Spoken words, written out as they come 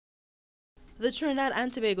The Trinidad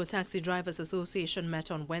and Tobago Taxi Drivers Association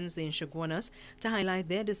met on Wednesday in Chaguanas to highlight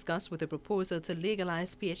their disgust with the proposal to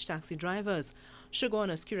legalize PH taxi drivers.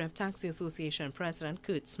 Chaguanas Curep Taxi Association President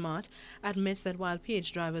Kurt Smart admits that while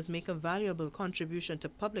PH drivers make a valuable contribution to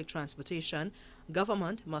public transportation,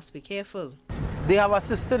 government must be careful. They have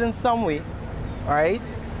assisted in some way,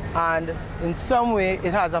 right? And in some way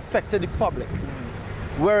it has affected the public,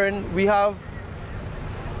 wherein we have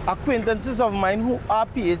acquaintances of mine who are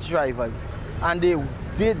PH drivers, and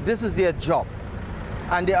this is their job.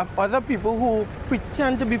 And there are other people who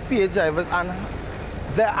pretend to be PH drivers, and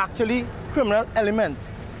they're actually criminal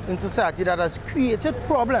elements in society that has created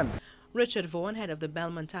problems. Richard Vaughan, head of the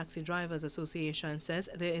Belmont Taxi Drivers Association, says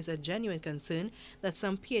there is a genuine concern that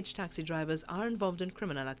some PH taxi drivers are involved in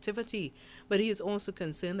criminal activity, but he is also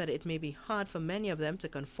concerned that it may be hard for many of them to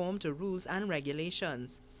conform to rules and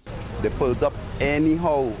regulations. They pull up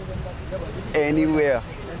anyhow, anywhere.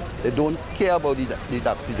 They don't care about the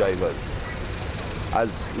taxi drivers.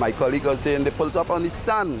 As my colleague was saying, they pull up on the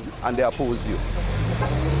stand and they oppose you.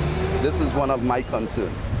 This is one of my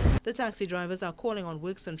concerns. The taxi drivers are calling on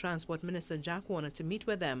Works and Transport Minister Jack Warner to meet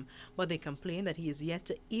with them, but they complain that he is yet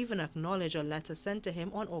to even acknowledge a letter sent to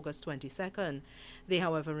him on August 22nd. They,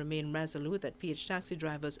 however, remain resolute that PH taxi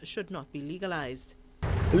drivers should not be legalized.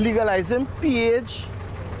 Legalizing PH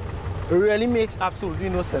really makes absolutely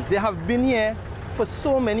no sense. They have been here for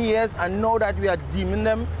so many years, and now that we are deeming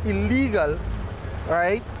them illegal,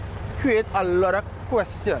 right, create a lot of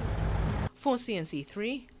questions. For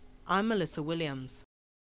CNC3, I'm Melissa Williams.